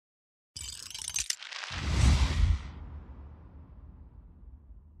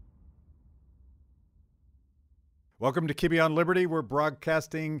Welcome to Kibbe on Liberty. We're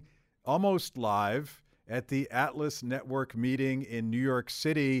broadcasting almost live at the Atlas Network meeting in New York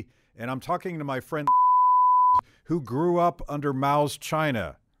City, and I'm talking to my friend who grew up under Mao's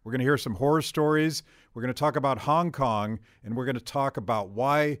China. We're going to hear some horror stories. We're going to talk about Hong Kong, and we're going to talk about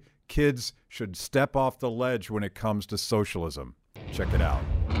why kids should step off the ledge when it comes to socialism. Check it out.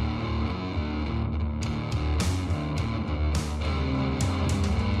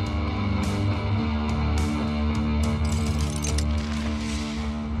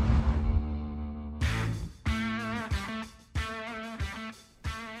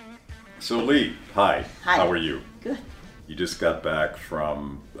 So Lee, hi. Hi. How are you? Good. You just got back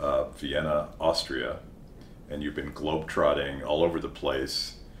from Vienna, Austria, and you've been globetrotting all over the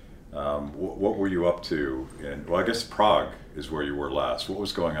place. What were you up to? Well, I guess Prague is where you were last. What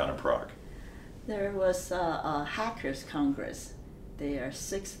was going on in Prague? There was a Hackers Congress, their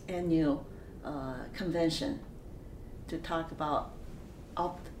 6th annual convention to talk about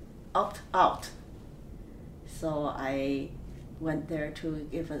opt-out. So I went there to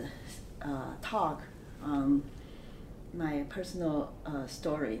give a talk on my personal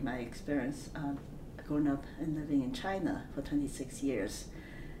story, my experience growing up and living in China for 26 years.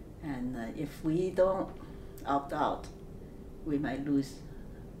 And if we don't opt out, we might lose,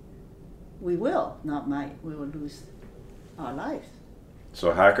 we will lose our lives.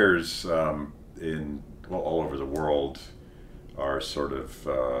 So hackers all over the world are sort of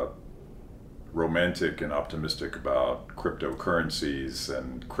romantic and optimistic about cryptocurrencies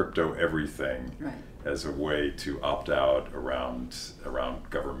and crypto everything, Right. as a way to opt out around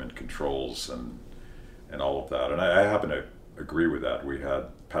government controls and all of that. And I happen to agree with that. We had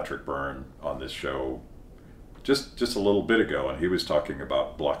Patrick Byrne on this show just a little bit ago, and he was talking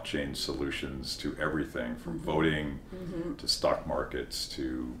about blockchain solutions to everything from voting to stock markets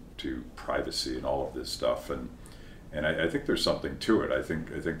to privacy and all of this stuff. And I think there's something to it. I think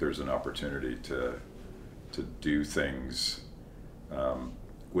there's an opportunity to do things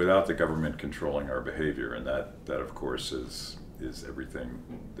without the government controlling our behavior, and that of course is everything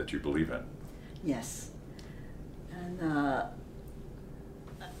that you believe in. Yes. And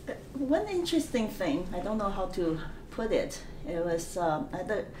one interesting thing, I don't know how to put it, it was at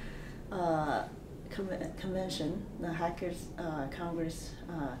the convention, the Hackers Congress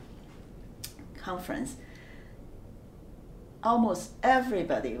conference, almost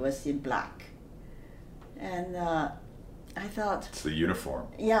everybody was in black. And I thought, It's the uniform.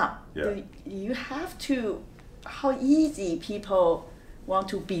 yeah. You have to, how easy people want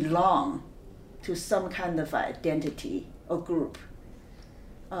to belong to some kind of identity or group.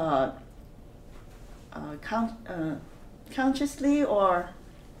 Consciously or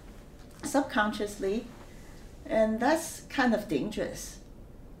subconsciously, and that's kind of dangerous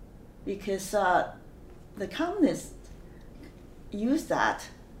because the communists use that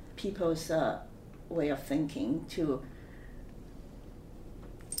people's way of thinking to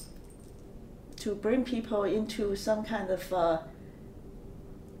bring people into some kind of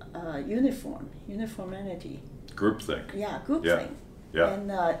uniformity. Groupthink. Yeah, groupthink. Yeah. Yeah.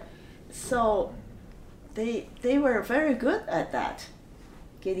 And so they were very good at that,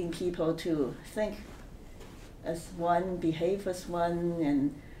 getting people to think as one, behave as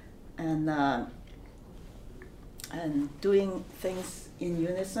one, and doing things in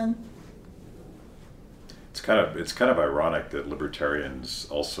unison. It's kind of ironic that libertarians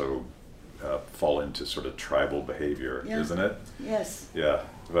also fall into sort of tribal behavior, Yeah. isn't it? Yes. Yeah,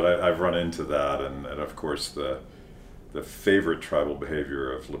 but I've run into that, and of course the favorite tribal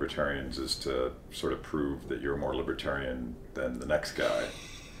behavior of libertarians is to sort of prove that you're more libertarian than the next guy.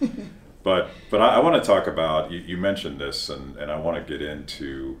 But I want to talk about, you mentioned this, and I want to get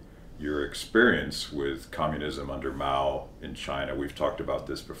into your experience with communism under Mao in China. We've talked about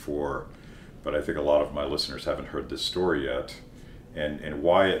this before, but I think a lot of my listeners haven't heard this story yet, and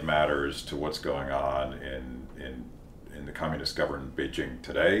why it matters to what's going on in the communist governed Beijing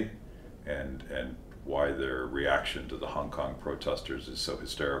today, and why their reaction to the Hong Kong protesters is so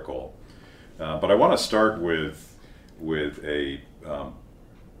hysterical. But I want to start with a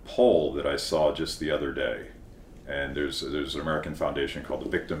poll that I saw just the other day. And there's an American foundation called the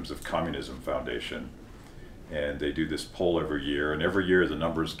Victims of Communism Foundation, and they do this poll every year, and every year the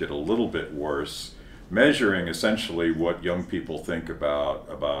numbers get a little bit worse, measuring essentially what young people think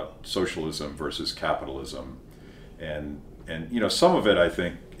about socialism versus capitalism. And some of it I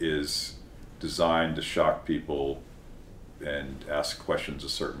think is designed to shock people and ask questions a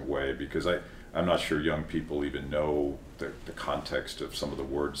certain way, because I'm not sure young people even know the context of some of the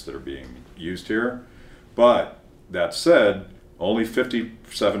words that are being used here. But that said, only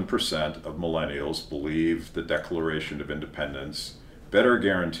 57% of millennials believe the Declaration of Independence better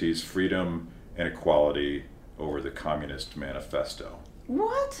guarantees freedom and equality over the Communist Manifesto.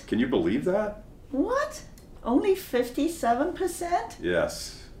 What? Can you believe that? What? Only 57%?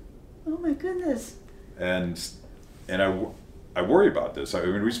 Yes. Oh my goodness. And I worry about this. I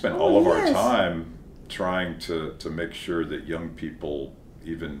mean, we spend all of our time trying to make sure that young people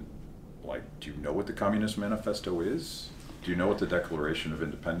even, like, do you know what the Communist Manifesto is? Do you know what the Declaration of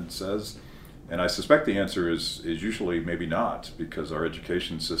Independence says? And I suspect the answer is usually maybe not, because our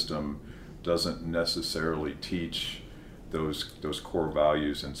education system doesn't necessarily teach those core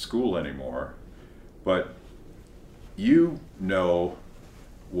values in school anymore. But you know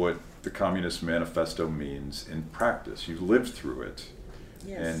what the Communist Manifesto means in practice. You lived through it.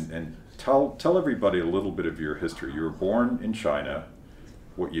 Yes. And tell everybody a little bit of your history. You were born in China.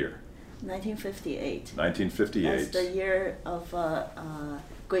 What year? 1958. 1958. That's the year of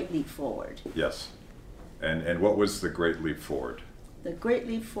Great Leap Forward. Yes. And what was the Great Leap Forward? The Great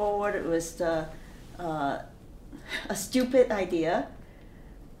Leap Forward was a stupid idea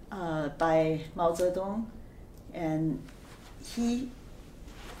by Mao Zedong, and he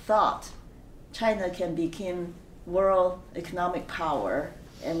thought China can become world economic power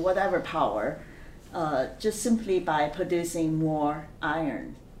and whatever power just simply by producing more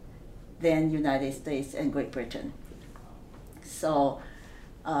iron than United States and Great Britain. So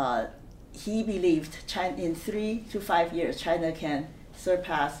he believed China, in 3 to 5 years, China can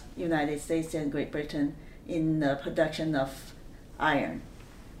surpass United States and Great Britain in the production of iron.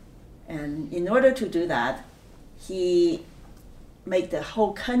 And in order to do that, he made the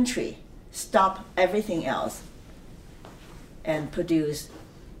whole country stop everything else and produce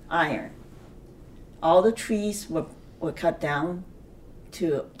iron. All the trees were cut down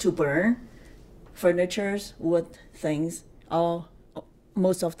to burn, furnitures, wood, things,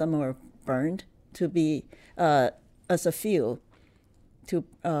 most of them were burned to be as a fuel to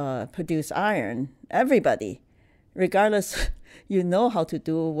produce iron. Everybody, regardless you know how to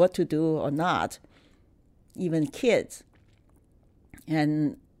do, what to do or not, even kids.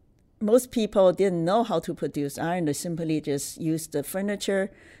 And most people didn't know how to produce iron. They simply just used the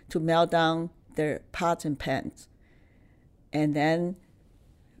furniture to melt down their pots and pans and then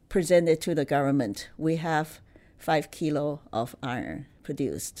present it to the government. We have 5 kilos of iron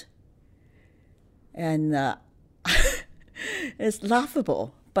produced. And it's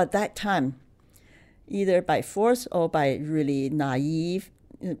laughable. But that time, either by force or by really naive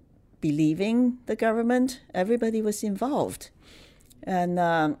believing the government, everybody was involved.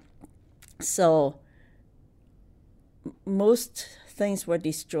 And so most things were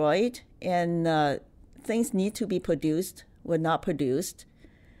destroyed, and things need to be produced were not produced.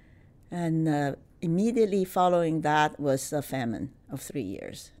 And immediately following that was a famine of 3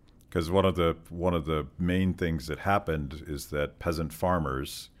 years. Because one of the main things that happened is that peasant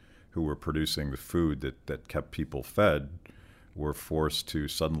farmers who were producing the food that kept people fed were forced to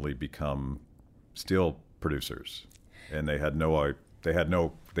suddenly become steel producers, and they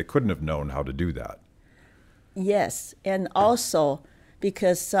couldn't have known how to do that. Yes, and also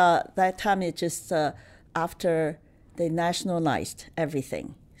because that time it just after they nationalized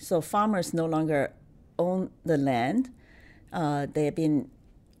everything, so farmers no longer own the land. They have been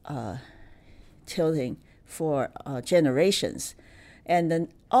tilling for generations, and then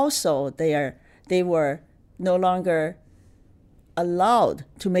also they were no longer allowed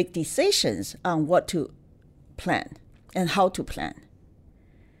to make decisions on what to plant and how to plant.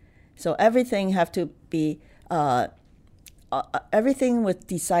 So everything have to be everything was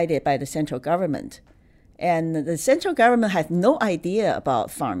decided by the central government, and the central government had no idea about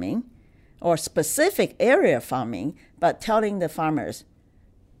farming or specific area farming, but telling the farmers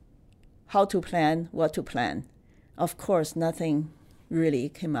how to plant, what to plant. Of course, nothing really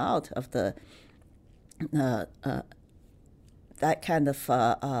came out of the that kind of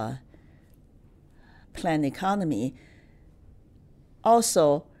planned economy.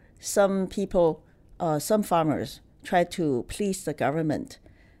 Also, some people, some farmers tried to please the government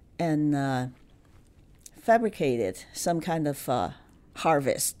and fabricated some kind of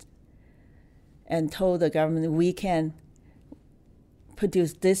harvest and told the government, we can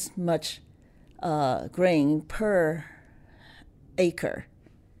produce this much grain per acre.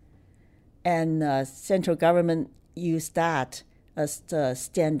 And central government used that as the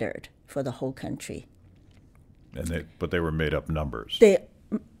standard for the whole country. But they were made up numbers.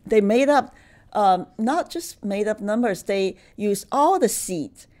 They made up, not just made up numbers, they used all the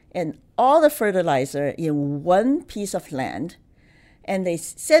seeds and all the fertilizer in one piece of land, and they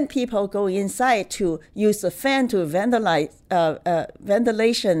sent people go inside to use the fan to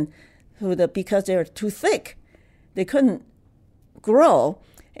ventilation because they're too thick. They couldn't grow,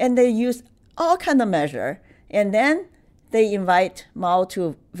 and they used all kind of measure. And then they invite Mao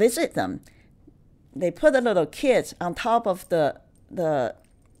to visit them. They put the little kids on top of the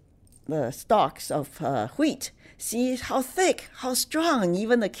stalks of wheat. See how thick, how strong.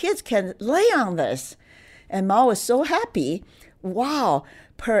 Even the kids can lay on this. And Mao was so happy. Wow,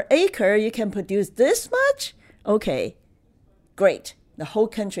 per acre you can produce this much? Okay, great. The whole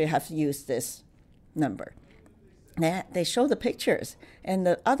country has used this number. They show the pictures, and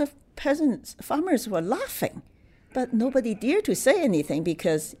the other farmers were laughing. But nobody dared to say anything,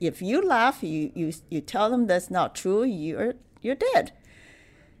 because if you laugh, you tell them that's not true, you're dead.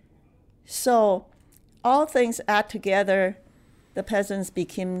 So all things add together, the peasants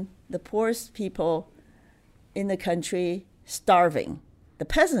became the poorest people in the country, starving. The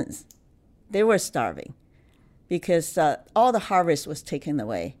peasants, they were starving because all the harvest was taken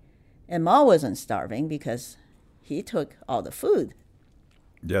away. And Mao wasn't starving because he took all the food.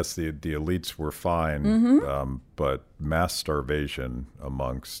 Yes, the elites were fine, but mass starvation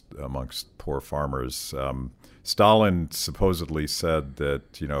amongst poor farmers. Stalin supposedly said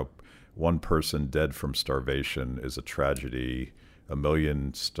that, one person dead from starvation is a tragedy. 1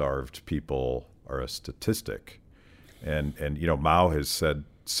 million starved people are a statistic. And Mao has said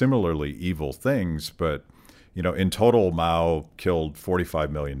similarly evil things, but, in total, Mao killed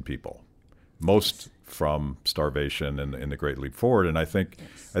 45 million people, most from starvation in the Great Leap Forward. And I think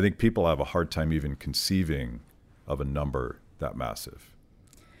people have a hard time even conceiving of a number that massive.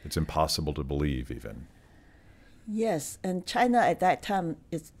 It's impossible to believe even. Yes, and China at that time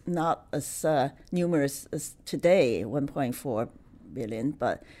is not as numerous as today, 1.4 billion,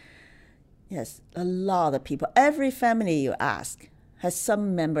 but yes, a lot of people. Every family you ask has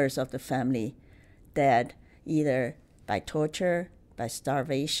some members of the family dead, either by torture, by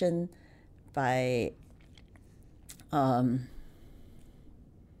starvation, by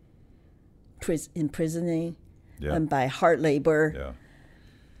imprisoning, and by hard labor. Yeah.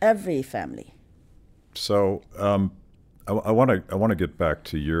 Every family. So I want to get back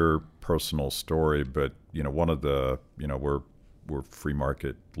to your personal story, but one of the we're free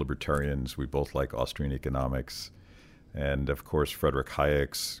market libertarians. We both like Austrian economics, and of course Friedrich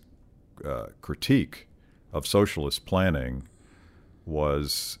Hayek's critique of socialist planning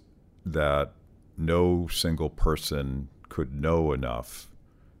was that no single person could know enough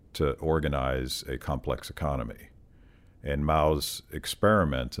to organize a complex economy. And Mao's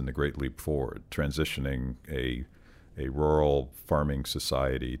experiment in the Great Leap Forward, transitioning a rural farming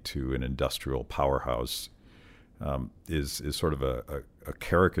society to an industrial powerhouse, is sort of a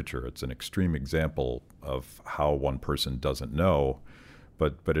caricature. It's an extreme example of how one person doesn't know,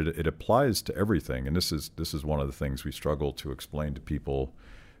 but it applies to everything. And this is one of the things we struggle to explain to people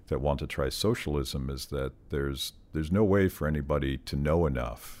that want to try socialism, is that there's no way for anybody to know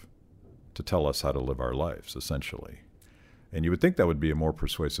enough to tell us how to live our lives, essentially. And you would think that would be a more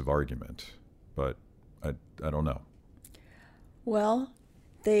persuasive argument, but I don't know. Well,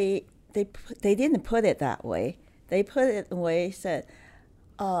 they didn't put it that way. They put it in a way, said,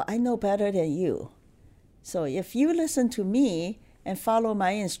 I know better than you. So if you listen to me and follow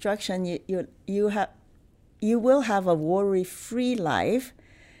my instruction, you will have a worry-free life,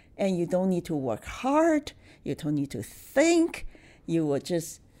 and you don't need to work hard. You don't need to think. You will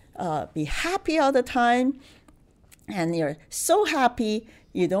just be happy all the time. And you're so happy,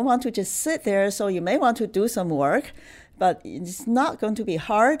 you don't want to just sit there, so you may want to do some work, but it's not going to be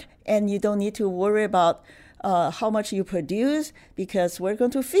hard, and you don't need to worry about how much you produce, because we're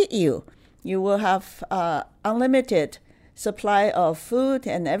going to feed you. You will have unlimited supply of food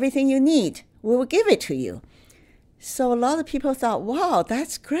and everything you need. We will give it to you. So a lot of people thought, wow,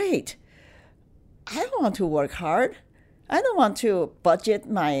 that's great. I don't want to work hard. I don't want to budget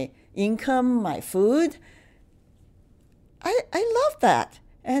my income, my food. I love that.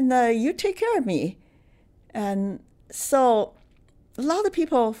 And you take care of me. And so a lot of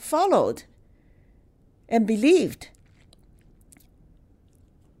people followed and believed,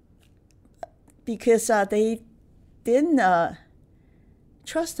 because they didn't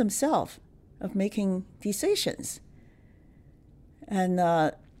trust themselves of making decisions. And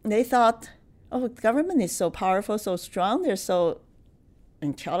they thought, oh, government is so powerful, so strong, they're so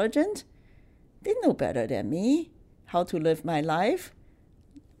intelligent. They know better than me how to live my life.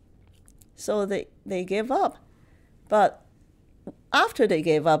 So they gave up. But after they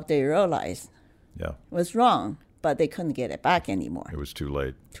gave up, they realized it was wrong, but they couldn't get it back anymore. It was too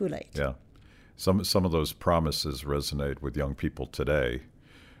late. Too late. Yeah. Some of those promises resonate with young people today,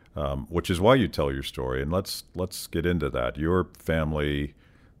 which is why you tell your story. And let's get into that. Your family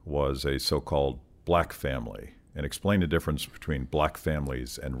was a so-called black family, and explain the difference between black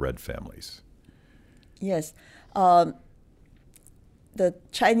families and red families. Yes. The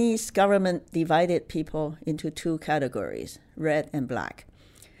Chinese government divided people into two categories, red and black.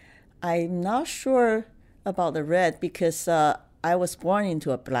 I'm not sure about the red because I was born into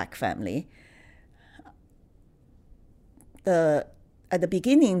a black family. At the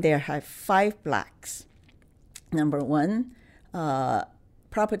beginning, there have 5 blacks. Number 1,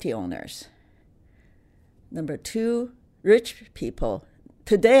 property owners. Number 2, rich people.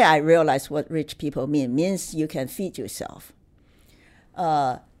 Today, I realize what rich people mean. It means you can feed yourself.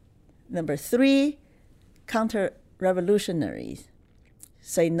 Number 3, counter-revolutionaries.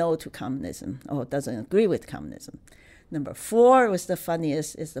 Say no to communism or doesn't agree with communism. Number 4 was the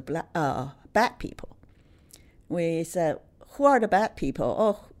funniest, is the bad people. We said, who are the bad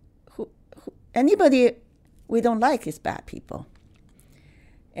people? Oh, anybody we don't like is bad people.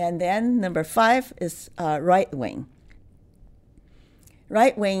 And then number 5 is right wing.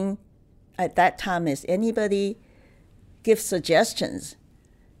 Right wing at that time is anybody give suggestions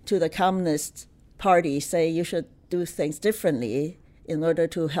to the Communist Party, say you should do things differently in order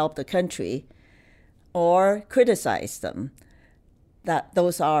to help the country, or criticize them, that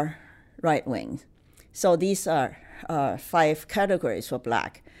those are right wing. So these are 5 categories for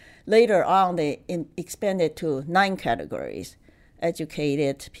black. Later on, they expanded to 9 categories.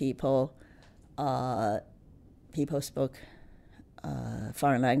 Educated people, people spoke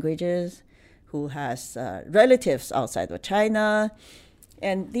foreign languages, who has relatives outside of China.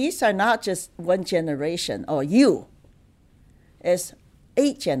 And these are not just one generation, or you. It's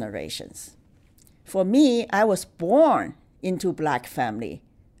 8 generations. For me, I was born into black family.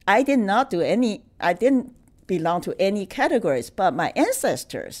 I didn't belong to any categories, but my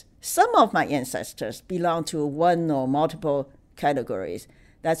ancestors, some of my ancestors belong to one or multiple categories.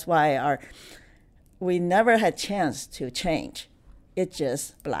 That's why we never had chance to change. It's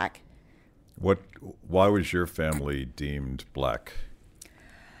just black. Why was your family deemed black?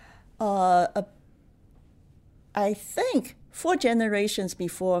 I think 4 generations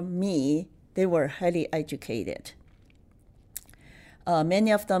before me, they were highly educated.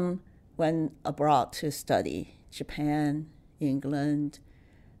 Many of them went abroad to study, Japan, England,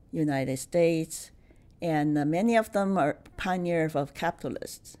 United States, and many of them are pioneers of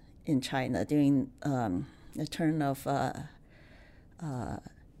capitalists in China during the turn of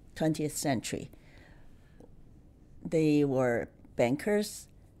 20th century. They were bankers,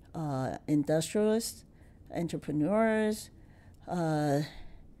 industrialists, entrepreneurs.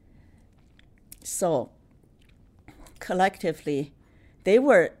 So collectively, they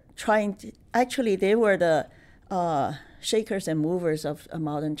were they were the shakers and movers of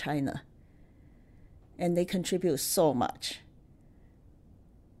modern China. And they contribute so much.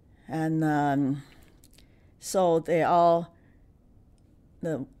 And so they all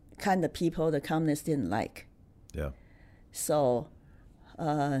the kind of people the communists didn't like. Yeah. So,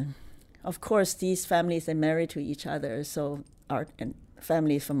 of course, these families are married to each other. So our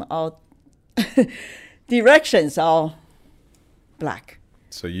families from all directions, all black.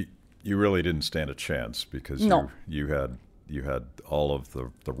 So you really didn't stand a chance because No. you had all of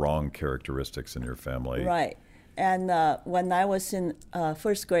the wrong characteristics in your family. Right. And when I was in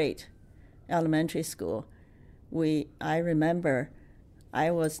first grade, elementary school, I remember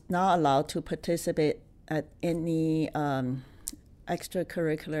I was not allowed to participate at any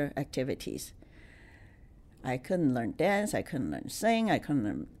extracurricular activities. I couldn't learn dance, I couldn't learn sing, I couldn't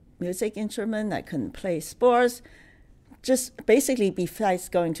learn music instrument, I couldn't play sports. Just basically, besides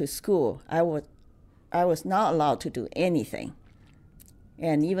going to school, I was not allowed to do anything.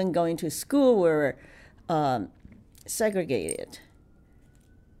 And even going to school, we were segregated.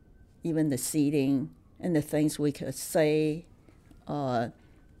 Even the seating and the things we could say,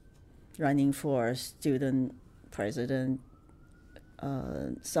 running for student president,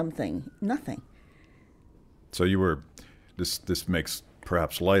 nothing. So you were, this makes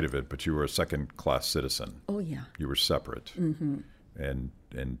perhaps light of it, but you were a second-class citizen. Oh, yeah. You were separate and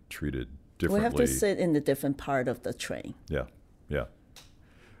treated differently. We have to sit in the different part of the train. Yeah, yeah.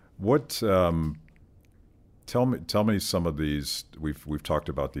 What? Tell me some of these. We've talked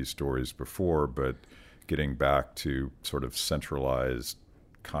about these stories before, but getting back to sort of centralized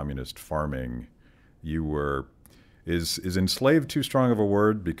communist farming, you were. Is enslaved too strong of a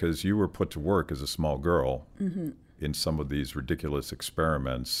word? Because you were put to work as a small girl in some of these ridiculous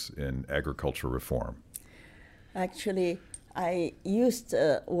experiments in agriculture reform. Actually, I used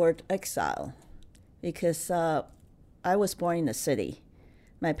the word exile because I was born in the city.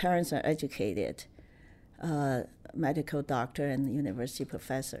 My parents are educated, medical doctor and university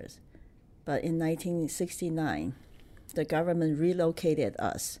professors. But in 1969, the government relocated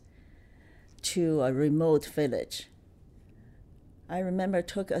us to a remote village. I remember it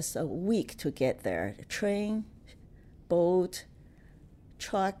took us a week to get there. Train, boat,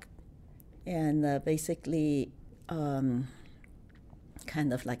 truck, and basically kind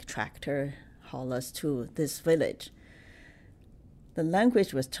of like tractor haul us to this village. The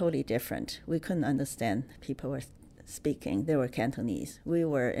language was totally different. We couldn't understand people were speaking. They were Cantonese. We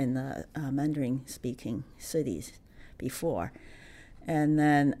were in the Mandarin-speaking cities before. And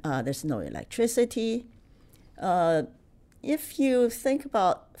then there's no electricity. If you think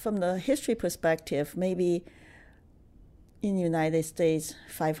about from the history perspective, maybe in the United States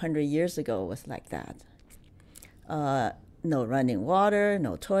 500 years ago was like that. No running water,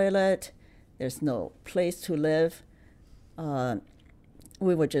 no toilet, there's no place to live.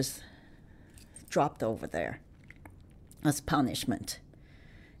 We were just dropped over there as punishment.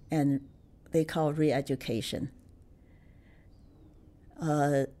 And they call re-education.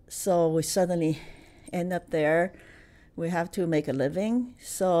 So we suddenly end up there. We have to make a living.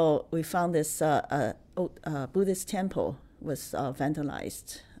 So we found this Buddhist temple was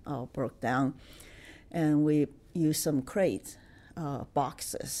vandalized, broke down. And we used some crates,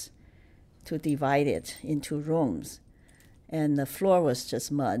 boxes, to divide it into rooms. And the floor was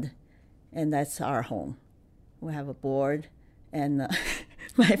just mud. And that's our home. We have a board. And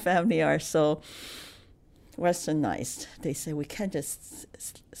my family are so Westernized. They say we can't just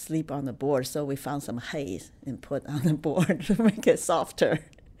sleep on the board, so we found some hay and put on the board to make it softer.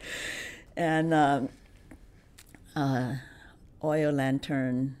 And oil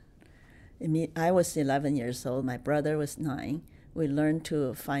lantern. I was 11 years old. My brother was 9. We learned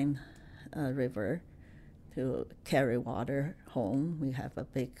to find a river to carry water home. We have a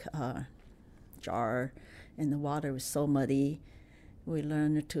big jar, and the water was so muddy. We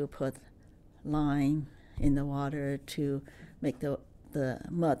learned to put lime in the water to make the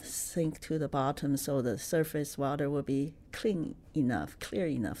mud sink to the bottom so the surface water will be clear enough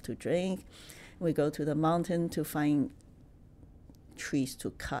to drink. We go to the mountain to find trees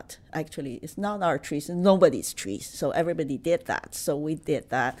to cut. Actually, it's not our trees, it's nobody's trees. So everybody did that. So we did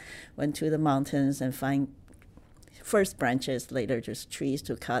that, went to the mountains and find first branches, later just trees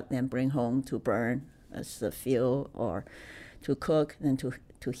to cut and bring home to burn as a fuel or to cook and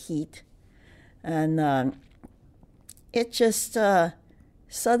to heat. And it just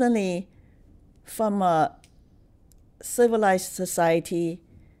suddenly, from a civilized society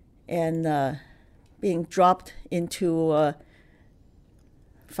and being dropped into a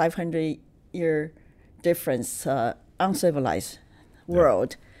 500-year difference, uncivilized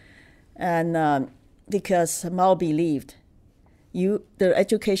world. And because Mao believed the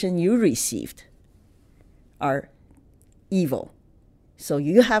education you received are evil. So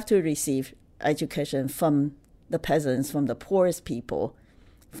you have to receive education from the peasants, from the poorest people,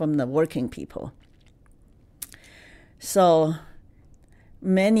 from the working people. So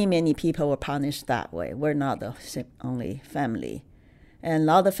many, many people were punished that way. We're not the only family. And a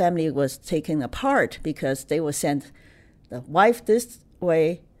lot of the family was taken apart because they were sent the wife this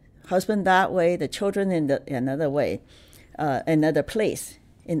way, husband that way, the children in another way, another place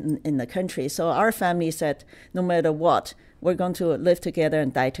in the country. So our family said, no matter what, we're going to live together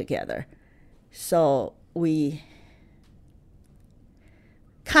and die together. So we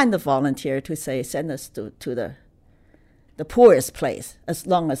kind of volunteered to say, send us to the poorest place as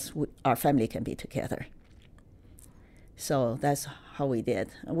long as our family can be together. So that's how we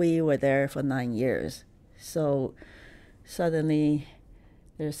did. We were there for 9 years. So suddenly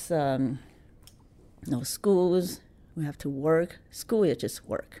there's no schools. We have to work. School is just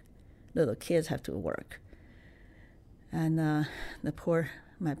work. Little kids have to work. And my poor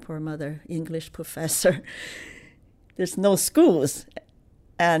mother, English professor, there's no schools.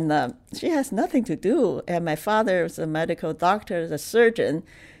 And she has nothing to do. And my father is a medical doctor, a surgeon,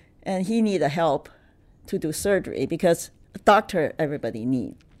 and he needed help to do surgery because a doctor everybody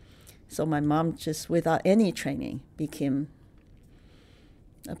needs. So my mom, just without any training, became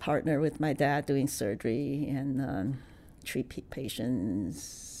a partner with my dad doing surgery and treat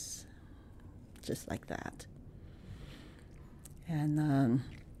patients just like that. And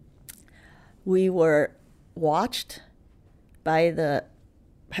we were watched by the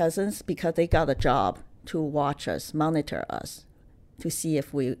peasants because they got a job to watch us, monitor us, to see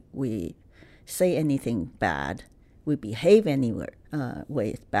if we say anything bad, we behave any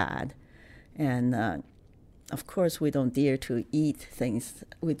way bad. And of course, we don't dare to eat things.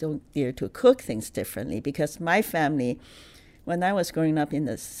 We don't dare to cook things differently because my family, when I was growing up in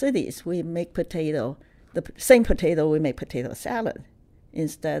the cities, we make same potato, we make potato salad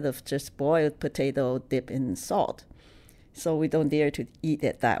instead of just boiled potato dipped in salt. So we don't dare to eat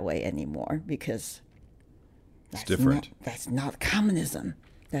it that way anymore because it's different. That's not communism.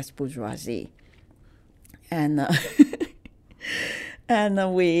 That's bourgeoisie. And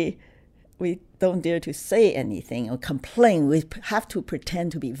we don't dare to say anything or complain. We have to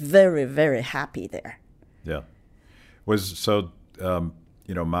pretend to be very, very happy there. Yeah.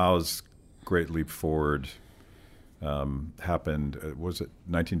 Mao's Great Leap Forward happened, was it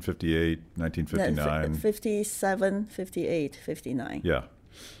 1958, 1959? 57, 58, 59. Yeah.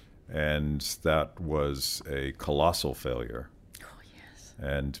 And that was a colossal failure. Oh, yes.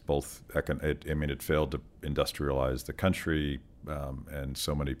 And it failed to industrialize the country, and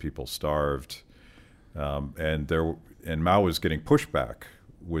so many people starved. And Mao was getting pushback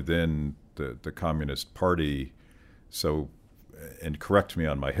within the Communist Party. So, and correct me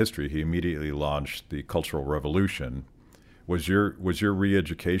on my history, he immediately launched the Cultural Revolution. Was your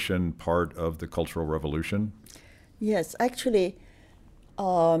re-education part of the Cultural Revolution? Yes, actually,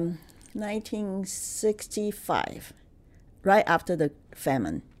 1965, right after the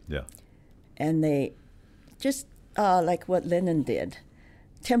famine. Yeah. And they just like what Lenin did,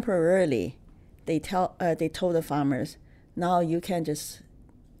 temporarily, they told the farmers, now you can just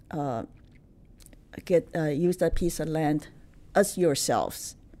use that piece of land as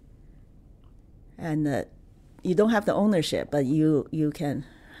yourselves, and you don't have the ownership, but you can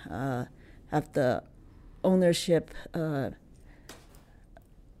have the ownership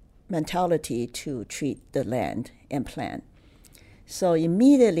mentality to treat the land and plant. So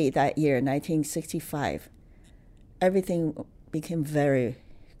immediately that year, 1965, everything became very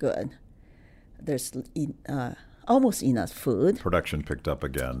good. There's almost enough food. Production picked up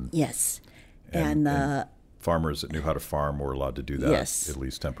again. Yes. And farmers that knew how to farm were allowed to do that, yes, at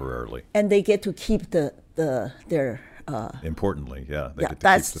least temporarily. And they get to keep their importantly, yeah, they get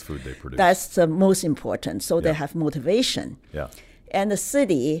to keep the food they produce. That's the most important. So they have motivation. Yeah. And the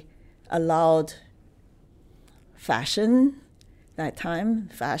city allowed fashion. That time,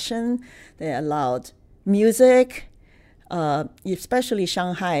 fashion. They allowed music. Especially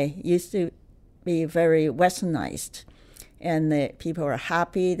Shanghai used to be very westernized, and the people are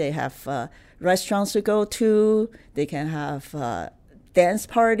happy. They have restaurants to go to. They can have dance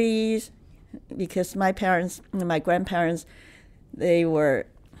parties, because my grandparents, they were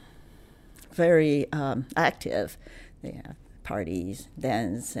very active. They have parties,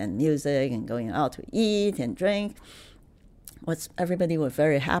 dance, and music, and going out to eat and drink. Everybody was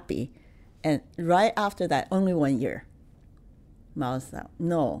very happy. And right after that, only 1 year, Mao said,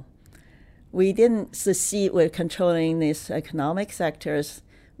 no, we didn't succeed with controlling these economic sectors.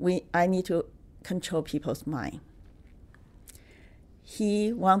 I need to control people's mind.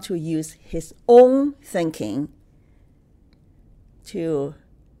 He wants to use his own thinking to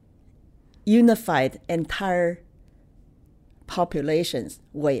unify the entire population's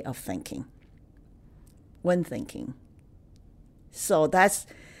way of thinking, one thinking. So that's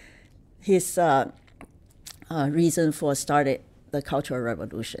his reason for starting the Cultural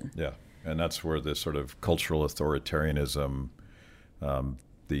Revolution. Yeah, and that's where this sort of cultural authoritarianism,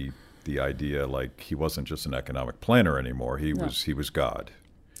 the idea, like, he wasn't just an economic planner anymore. He was God.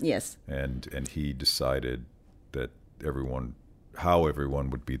 Yes. And he decided that how everyone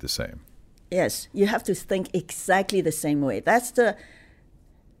would be the same. Yes, you have to think exactly the same way. That's the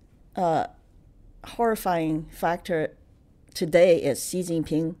horrifying factor today, is Xi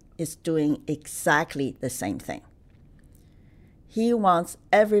Jinping is doing exactly the same thing. He wants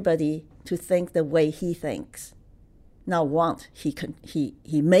everybody to think the way he thinks.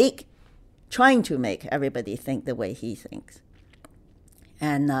 Trying to make everybody think the way he thinks.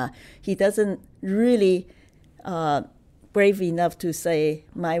 And he doesn't really brave enough to say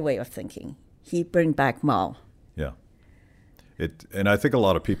my way of thinking. He bring back Mao. Yeah. And I think a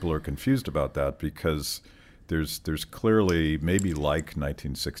lot of people are confused about that, because there's clearly, maybe like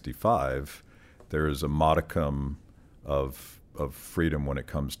 1965, there is a modicum of freedom when it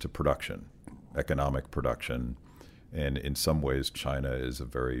comes to production, economic production. And in some ways, China is a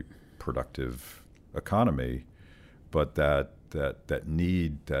very productive economy, but that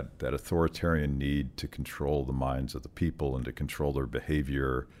authoritarian need to control the minds of the people and to control their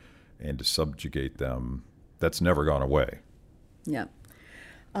behavior and to subjugate them, that's never gone away. Yeah.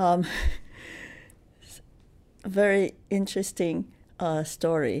 A very interesting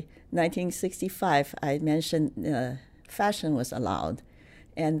story. 1965, I mentioned fashion was allowed.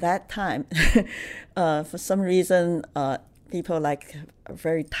 And that time, for some reason, people like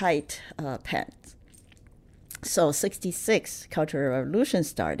very tight pants. So 66, Cultural Revolution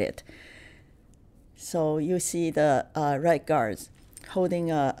started. So you see the Red Guards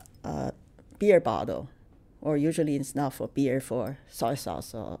holding a beer bottle, or usually it's not for beer, for soy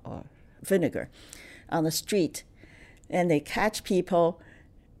sauce or vinegar, on the street. And they catch people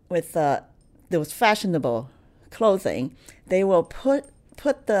with those fashionable clothing. They will put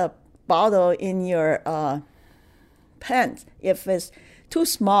the bottle in your pants. If it's too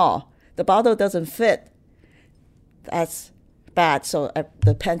small, the bottle doesn't fit, that's bad, so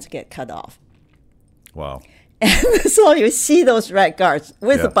the pants get cut off. Wow. And so you see those Red Guards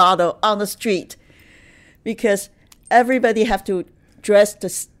with a bottle on the street, because everybody have to dress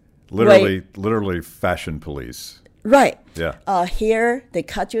the literally fashion police. Right. Yeah. Hair, they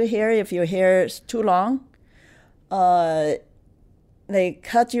cut your hair if your hair is too long. They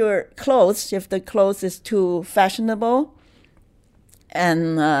cut your clothes if the clothes is too fashionable.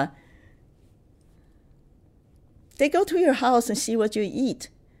 And they go to your house and see what you eat.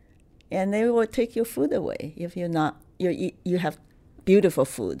 And they will take your food away if you have beautiful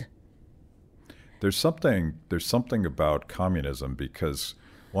food. There's something about communism, because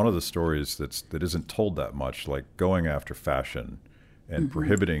one of the stories that isn't told that much, like going after fashion and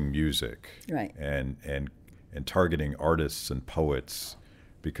prohibiting music, right, and targeting artists and poets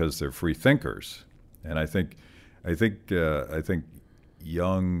because they're free thinkers. And I think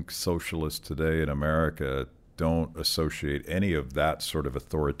young socialists today in America don't associate any of that sort of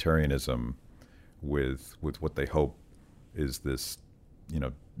authoritarianism with what they hope is this,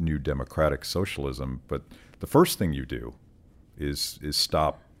 new democratic socialism. But the first thing you do is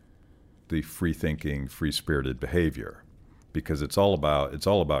stop the free thinking, free spirited behavior, because it's all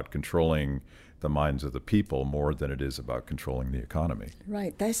about controlling the minds of the people more than it is about controlling the economy.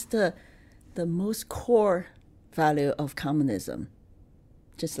 Right. That's the most core value of communism.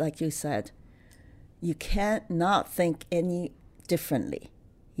 Just like you said, you can't not think any differently.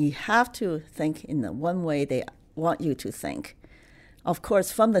 You have to think in the one way they want you to think. Of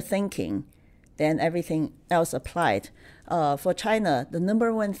course, from the thinking, then everything else applied. For China, the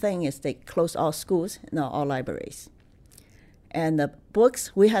number one thing is they close all schools, all libraries. And the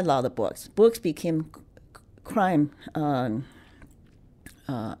books, we had a lot of books. Books became crime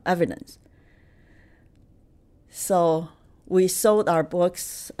evidence. So we sold our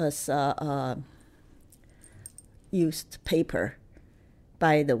books as used paper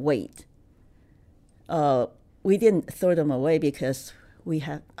by the weight. We didn't throw them away because we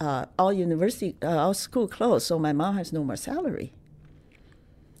had our school closed, so my mom has no more salary.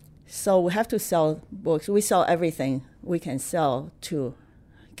 So we have to sell books. We sell everything we can sell to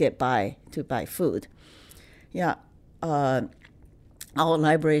get by, to buy food. Yeah, our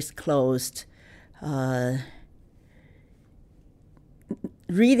library's closed.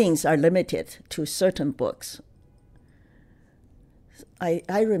 Readings are limited to certain books.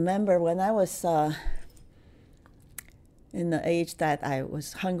 I remember when I was in the age that I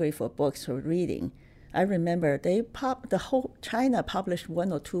was hungry for books for reading, I remember the whole China published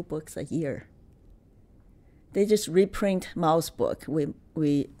 1 or 2 books a year. They just reprint Mao's book.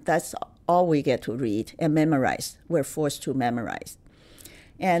 That's all we get to read and memorize. We're forced to memorize.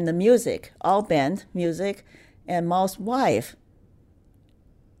 And the music, all band music, and Mao's wife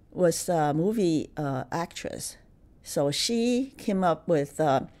was a movie actress. So she came up with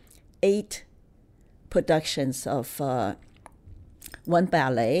 8 productions of one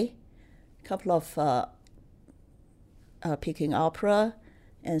ballet, a couple of Peking opera,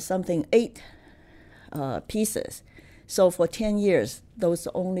 and 8 pieces. So for 10 years, those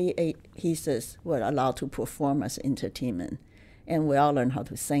only 8 pieces were allowed to perform as entertainment. And we all learned how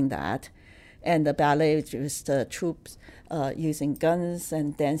to sing that. And the ballet was just troops using guns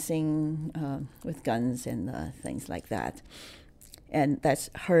and dancing with guns and things like that. And that's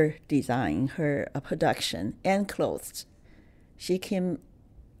her design, her production, and clothes. She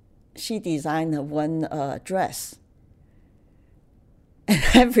designed one dress. And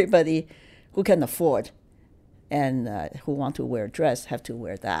everybody who can afford and who want to wear a dress have to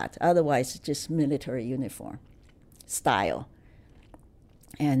wear that. Otherwise, it's just military uniform style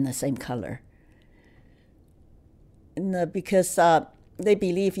and the same color. And, because they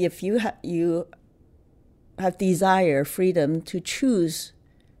believe if you have desire, freedom to choose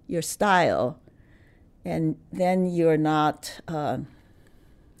your style, and then you're not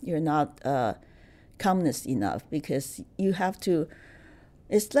communist enough, because you have to.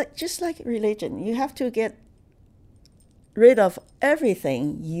 It's just like religion. You have to get rid of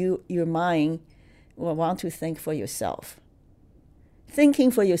everything your mind will want to think for yourself.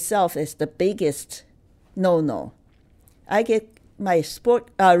 thinking for yourself is the biggest no-no. I get my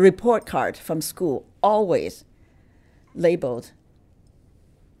report card from school always labeled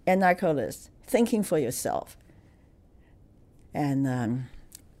anarcho-list, thinking for yourself, and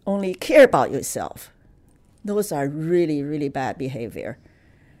only care about yourself. Those are really, really bad behavior,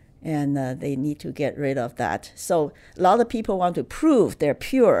 and they need to get rid of that. So a lot of people want to prove they're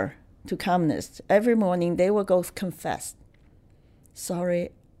pure to communists. Every morning they will go confess. Sorry,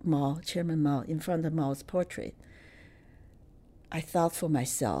 Mao, Chairman Mao, in front of Mao's portrait. I thought for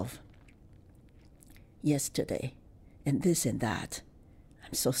myself yesterday, and this and that.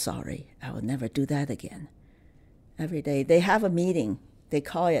 I'm so sorry. I will never do that again. Every day they have a meeting. They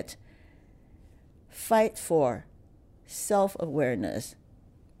call it Fight for Self-Awareness.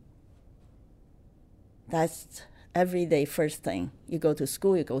 That's everyday first thing. You go to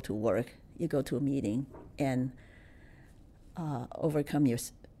school, you go to work, you go to a meeting, and overcome your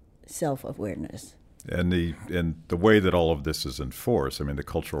self-awareness. And the way that all of this is enforced, I mean, the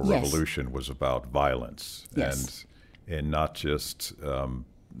Cultural Yes. Revolution was about violence, Yes. and not just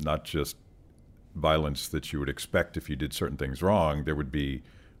violence that you would expect if you did certain things wrong. There would be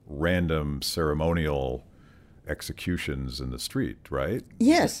random ceremonial executions in the street, right?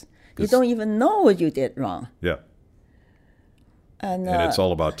 Yes, you 'Cause- don't even know what you did wrong. Yeah, And and it's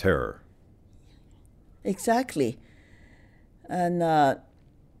all about terror. exactly. And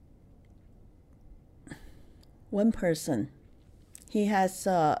one person, he has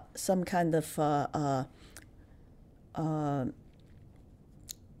some kind of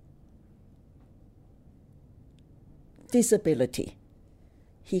disability.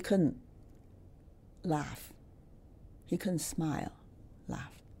 He couldn't laugh. He couldn't smile,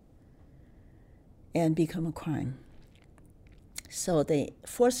 laugh, and become a crime. So they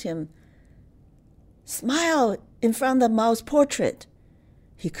forced him smile in front of Mao's portrait.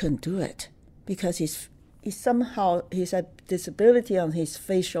 He couldn't do it because he's a disability on his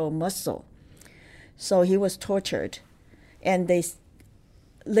facial muscle. So he was tortured, and they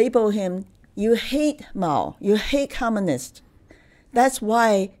label him, you hate Mao, you hate communists. That's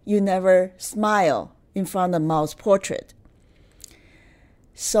why you never smile in front of Mao's portrait.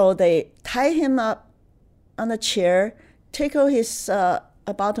 So they tie him up on a chair, tickle his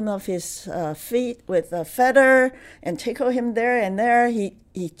bottom of his feet with a feather, and tickle him there and there. He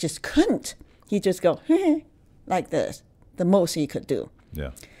just couldn't. He just go like this, the most he could do.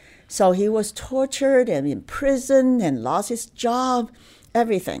 Yeah. So he was tortured and in prison and lost his job,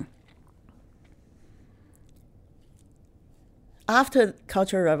 everything. After the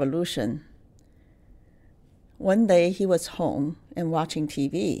Cultural Revolution, one day he was home and watching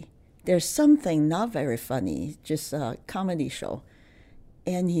TV. There's something not very funny, just a comedy show.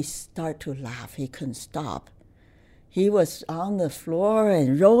 And he started to laugh. He couldn't stop. He was on the floor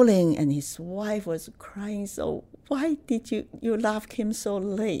and rolling, and his wife was crying. So why did you laugh him so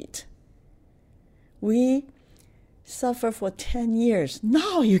late? We suffer for 10 years.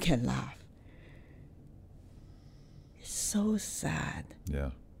 Now you can laugh. It's so sad. Yeah.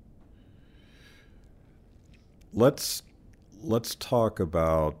 Let's talk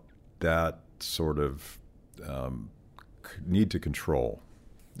about that sort of need to control,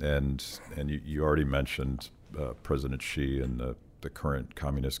 and you already mentioned President Xi and the current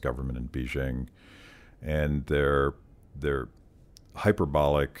communist government in Beijing, and their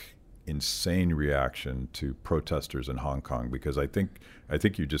hyperbolic, insane reaction to protesters in Hong Kong. Because I think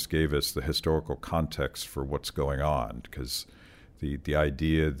you just gave us the historical context for what's going on. Because the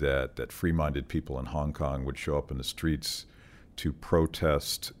idea that free-minded people in Hong Kong would show up in the streets to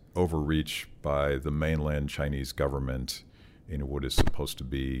protest overreach by the mainland Chinese government in what is supposed to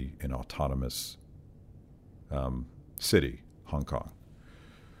be an autonomous city, Hong Kong.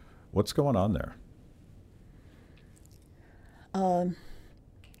 What's going on there?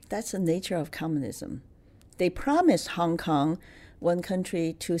 That's the nature of communism. They promised Hong Kong one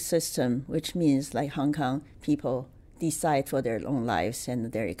country, two system, which means like Hong Kong people decide for their own lives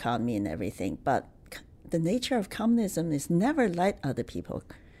and their economy and everything. But the nature of communism is never let other people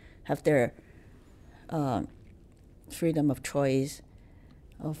have their freedom of choice,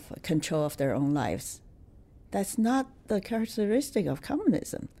 of control of their own lives. That's not the characteristic of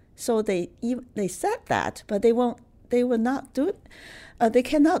communism. So they said that, but they will not do it. They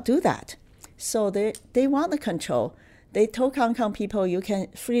cannot do that. So they want the control. They told Hong Kong people, you can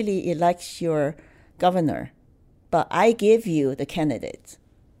freely elect your governor, but I give you the candidates.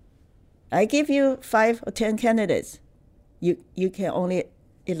 I give you 5 or 10 candidates. You can only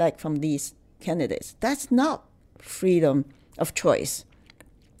elect from these candidates. That's not freedom of choice.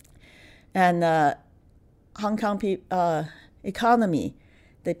 And Hong Kong people, economy.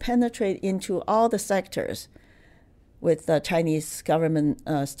 They penetrate into all the sectors with the Chinese government,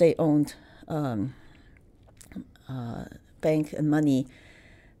 state-owned bank and money.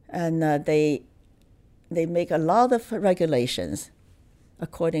 And they make a lot of regulations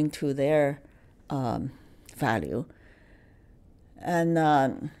according to their value.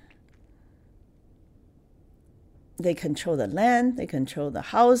 And they control the land, they control the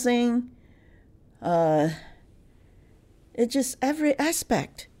housing. It's just every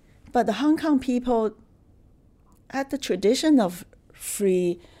aspect. But the Hong Kong people had the tradition of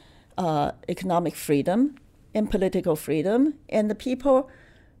free economic freedom and political freedom, and the people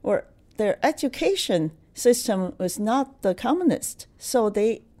their education system was not the communist, so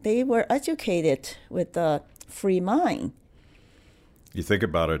they were educated with a free mind. You think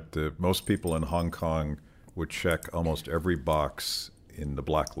about it, most people in Hong Kong would check almost every box in the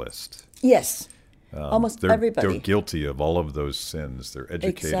blacklist. Yes, almost everybody. They're guilty of all of those sins. They're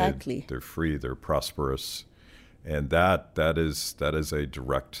educated, exactly. They're free, they're prosperous, and that is a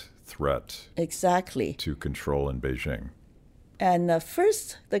direct threat. Exactly. To control in Beijing. And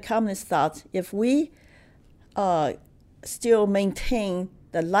first, the communists thought if we still maintain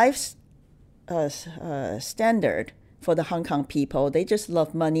the life standard for the Hong Kong people, they just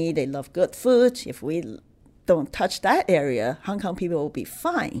love money, they love good food. If we don't touch that area, Hong Kong people will be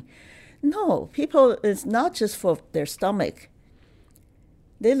fine. No, people, it's not just for their stomach.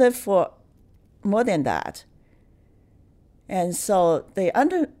 They live for more than that. And so they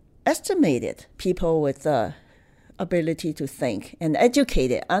underestimated people with the ability to think and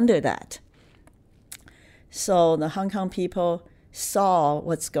educated under that. So the Hong Kong people saw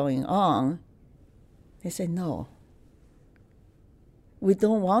what's going on. They said, no, we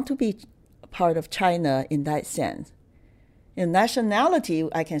don't want to be part of China in that sense. In nationality,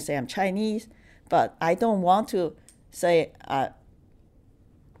 I can say I'm Chinese, but I don't want to say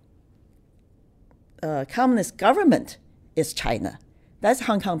communist government is China. That's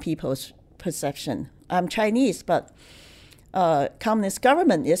Hong Kong people's perception. I'm Chinese, but communist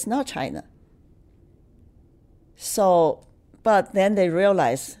government is not China. So, but then they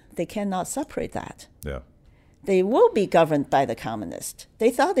realize they cannot separate that. Yeah. They will be governed by the communists.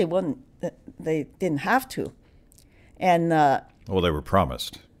 They thought they wouldn't. They didn't have to. And well, they were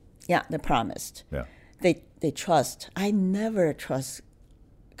promised. Yeah, they promised. Yeah. They trust. I never trust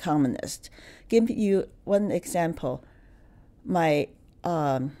communists. Give you one example. My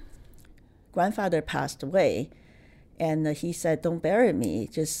grandfather passed away, and he said, "Don't bury me.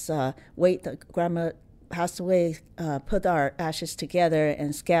 Just wait. The grandma passed away. Put our ashes together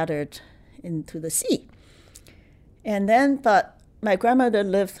and scattered into the sea." And then, but my grandmother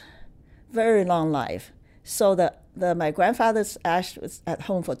lived very long life, so my grandfather's ash was at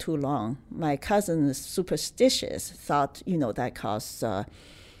home for too long. My cousin is superstitious, thought that caused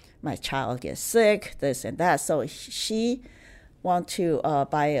my child get sick, this and that. So she want to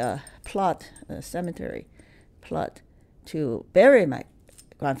buy a cemetery plot, to bury my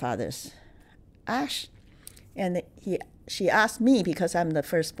grandfather's ash. And she asked me, because I'm the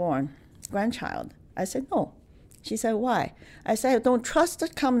firstborn grandchild. I said, no. She said, why? I said, I don't trust the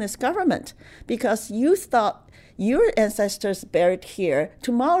communist government, because you thought your ancestors buried here.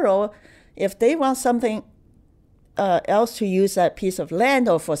 Tomorrow, if they want something else to use that piece of land,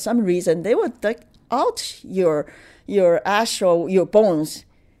 or for some reason, they would dig out your ash or your bones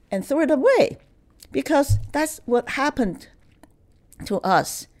and throw it away, because that's what happened to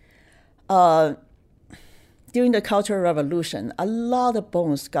us. During the Cultural Revolution, a lot of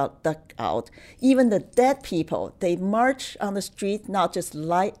bones got dug out. Even the dead people, they march on the street, not just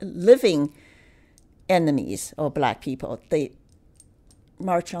living enemies or black people. They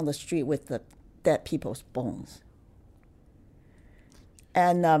march on the street with the dead people's bones.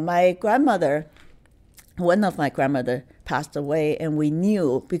 And my grandmother, one of my grandmother passed away, and we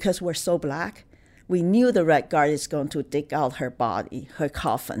knew, because we're so black, we knew the Red Guard is going to dig out her body, her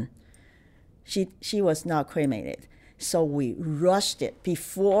coffin. She was not cremated. So we rushed it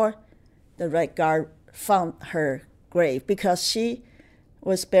before the Red Guard found her grave, because she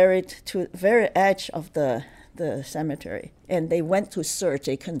was buried to the very edge of the cemetery. And they went to search,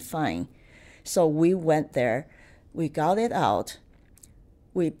 they couldn't find. So we went there, we got it out,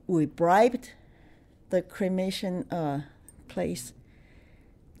 we bribed the cremation place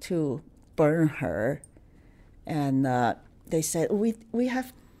to burn her. And they said, we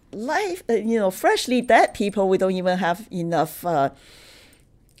have life, freshly dead people, we don't even have enough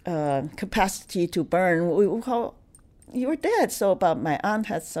capacity to burn. We call, you're dead. So, but my aunt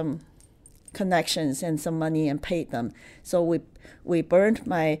had some connections and some money and paid them. So we burned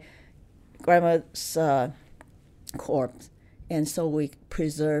my grandma's corpse And so we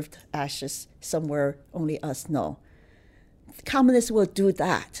preserved ashes somewhere only us know. Communists will do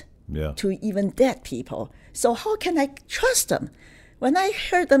that to even dead people. So how can I trust them? When I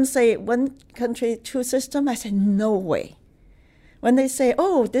heard them say one country, two system, I said, no way. When they say,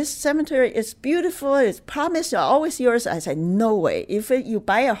 oh, this cemetery is beautiful, it's promised, always yours, I said, no way. If you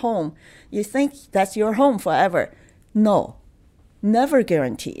buy a home, you think that's your home forever. No, never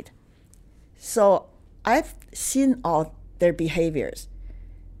guaranteed. So I've seen all their behaviors.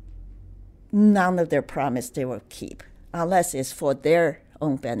 None of their promise they will keep, unless it's for their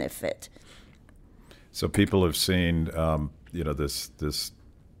own benefit. So people have seen,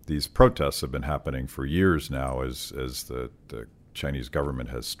 these protests have been happening for years now as the Chinese government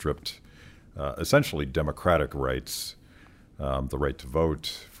has stripped essentially democratic rights, the right to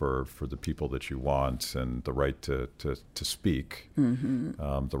vote for the people that you want, and the right to speak,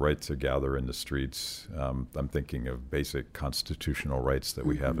 the right to gather in the streets. I'm thinking of basic constitutional rights that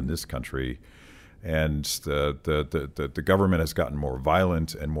we have in this country. And the government has gotten more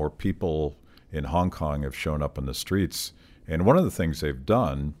violent, and more people in Hong Kong have shown up on the streets. And one of the things they've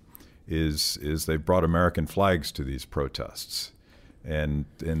done is they've brought American flags to these protests. And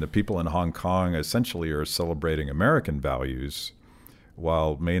the people in Hong Kong essentially are celebrating American values,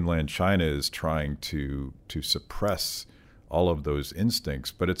 while mainland China is trying to suppress all of those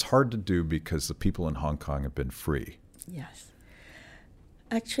instincts. But it's hard to do because the people in Hong Kong have been free. Yes.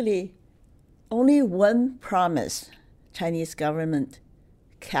 Actually, only one promise Chinese government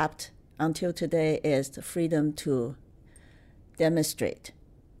kept until today is the freedom to demonstrate,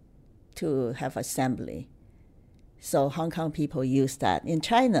 to have assembly. So Hong Kong people use that. In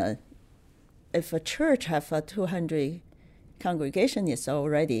China, if a church have a 200 congregation, it's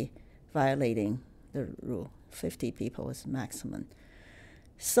already violating the rule. 50 people is maximum.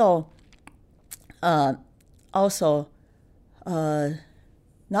 So also,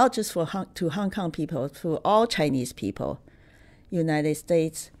 not just to Hong Kong people, to all Chinese people, United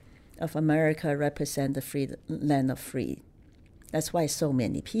States of America represent the free land of free. That's why so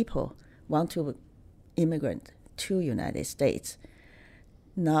many people want to immigrate to United States.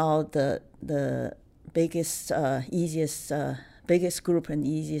 Now the biggest, biggest group and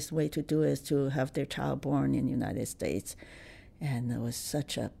easiest way to do is to have their child born in the United States. And it was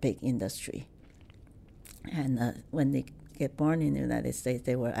such a big industry. And when they get born in the United States,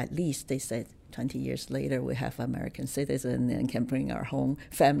 they were at least, they said, 20 years later, we have American citizen and can bring our home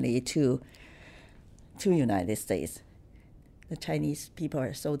family to United States. The Chinese people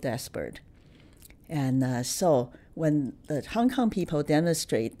are so desperate. And so when the Hong Kong people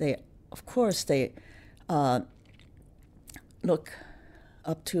demonstrate, of course, they look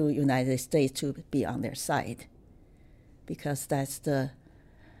up to United States to be on their side, because that's the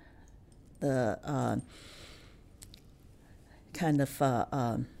kind of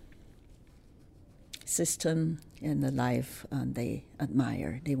system and the life they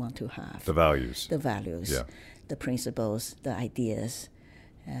admire, they want to have. The values. Yeah. The principles, the ideas,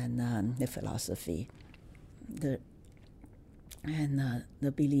 and the philosophy, the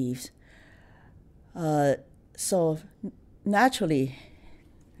beliefs. So naturally,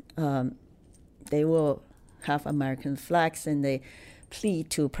 they will have American flags, and they plead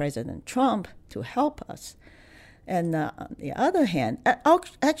to President Trump to help us. And on the other hand,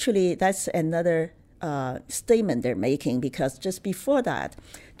 actually, that's another statement they're making, because just before that,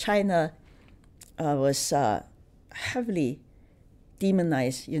 China was heavily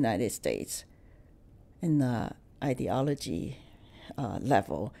demonized United States in the ideology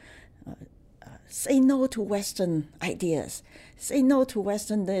level. Say no to Western ideas. Say no to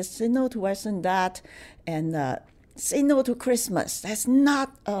Western this. Say no to Western that. And say no to Christmas. That's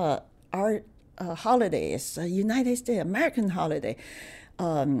not our holiday. It's a United States, American holiday.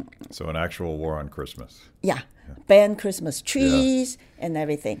 So an actual war on Christmas. Yeah. Ban Christmas trees and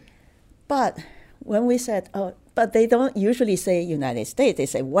everything. But when we said, but they don't usually say United States, they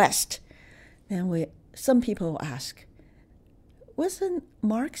say West. Then some people ask, wasn't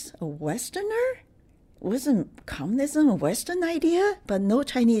Marx a Westerner? Wasn't communism a Western idea? But no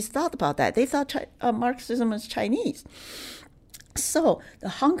Chinese thought about that. They thought Marxism was Chinese. So the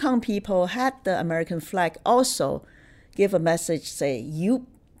Hong Kong people had the American flag also give a message, say, you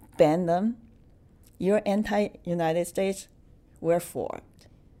ban them, you're anti-United States, we're for it.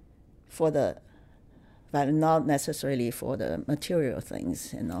 But not necessarily for the material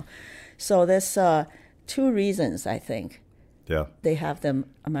things, So there's two reasons, I think. Yeah. They have the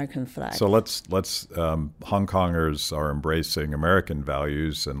American flag. So let's Hong Kongers are embracing American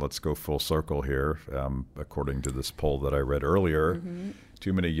values, and let's go full circle here. According to this poll that I read earlier,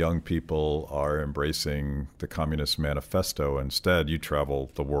 too many young people are embracing the Communist Manifesto. Instead, you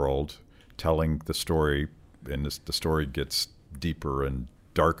travel the world telling the story, and the story gets deeper and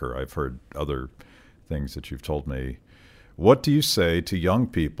darker. I've heard other things that you've told me. What do you say to young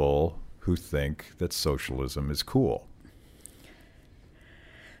people who think that socialism is cool?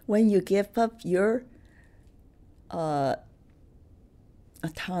 When you give up your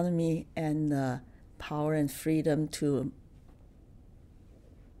autonomy and power and freedom to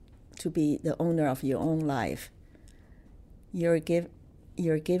be the owner of your own life, you're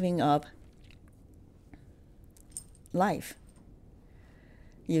giving up life.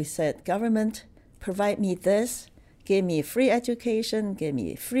 You said, government, provide me this, give me free education, give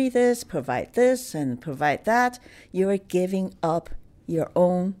me free this, provide this, and provide that. You're giving up your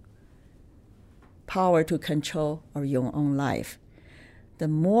own power to control of your own life. The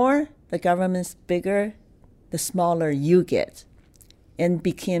more the government's bigger, the smaller you get, and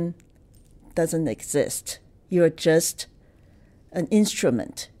doesn't exist. You're just an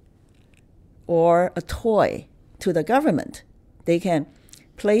instrument or a toy to the government. They can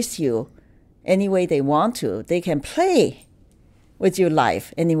place you any way they want to. They can play with your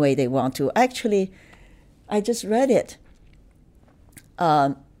life any way they want to. Actually, I just read it.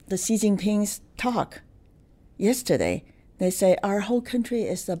 The Xi Jinping's talk yesterday. They say our whole country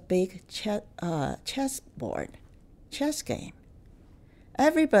is a big chess game.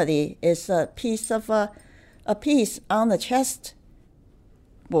 Everybody is a piece on the chess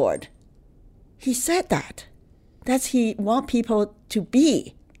board. He said that. That's he want people to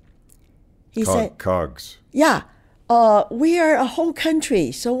be. He said, cogs. Yeah, we are a whole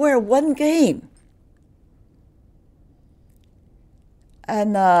country, so we're one game.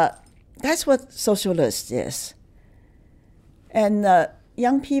 And that's what socialist is. And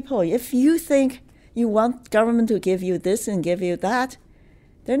young people, if you think you want government to give you this and give you that,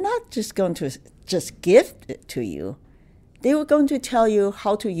 they're not just going to just give it to you. They were going to tell you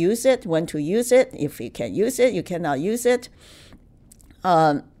how to use it, when to use it. If you can use it, you cannot use it.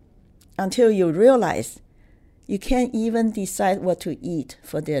 Until you realize you can't even decide what to eat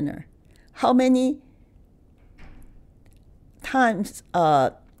for dinner. How many times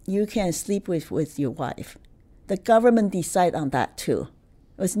you can sleep with your wife? The government decide on that too.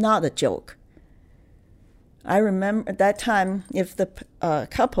 It's not a joke. I remember at that time, if the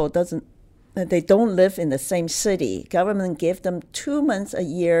couple they don't live in the same city, government gave them 2 months a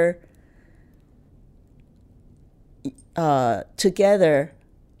year together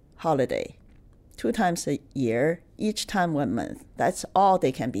holiday, 2 times a year, each time 1 month. That's all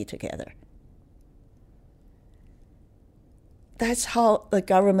they can be together. That's how the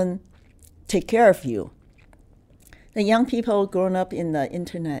government take care of you. The young people grown up in the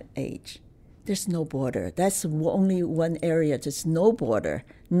internet age, there's no border. That's only one area. There's no border,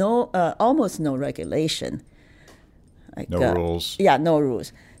 almost no regulation. Like, no rules. Yeah, no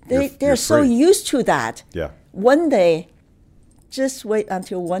rules. They're you're so free. used to that. Yeah. One day, just wait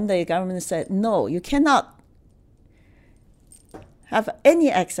until one day government said, no, you cannot have any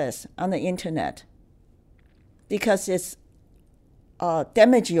access on the internet because it's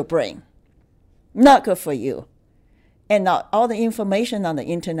damage your brain. Not good for you. And all the information on the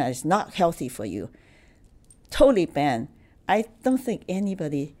internet is not healthy for you. Totally banned. I don't think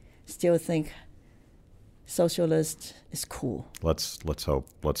anybody still think socialist is cool. Let's hope.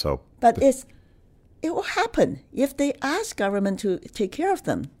 But it will happen if they ask government to take care of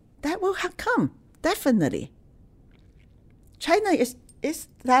them. That will come, definitely. China is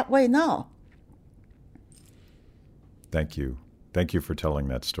that way now. Thank you. Thank you for telling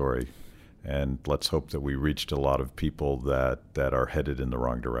that story. And let's hope that we reached a lot of people that are headed in the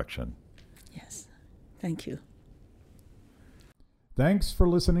wrong direction. Yes. Thank you. Thanks for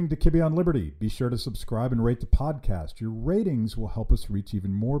listening to Kibbe on Liberty. Be sure to subscribe and rate the podcast. Your ratings will help us reach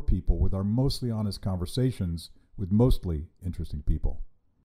even more people with our mostly honest conversations with mostly interesting people.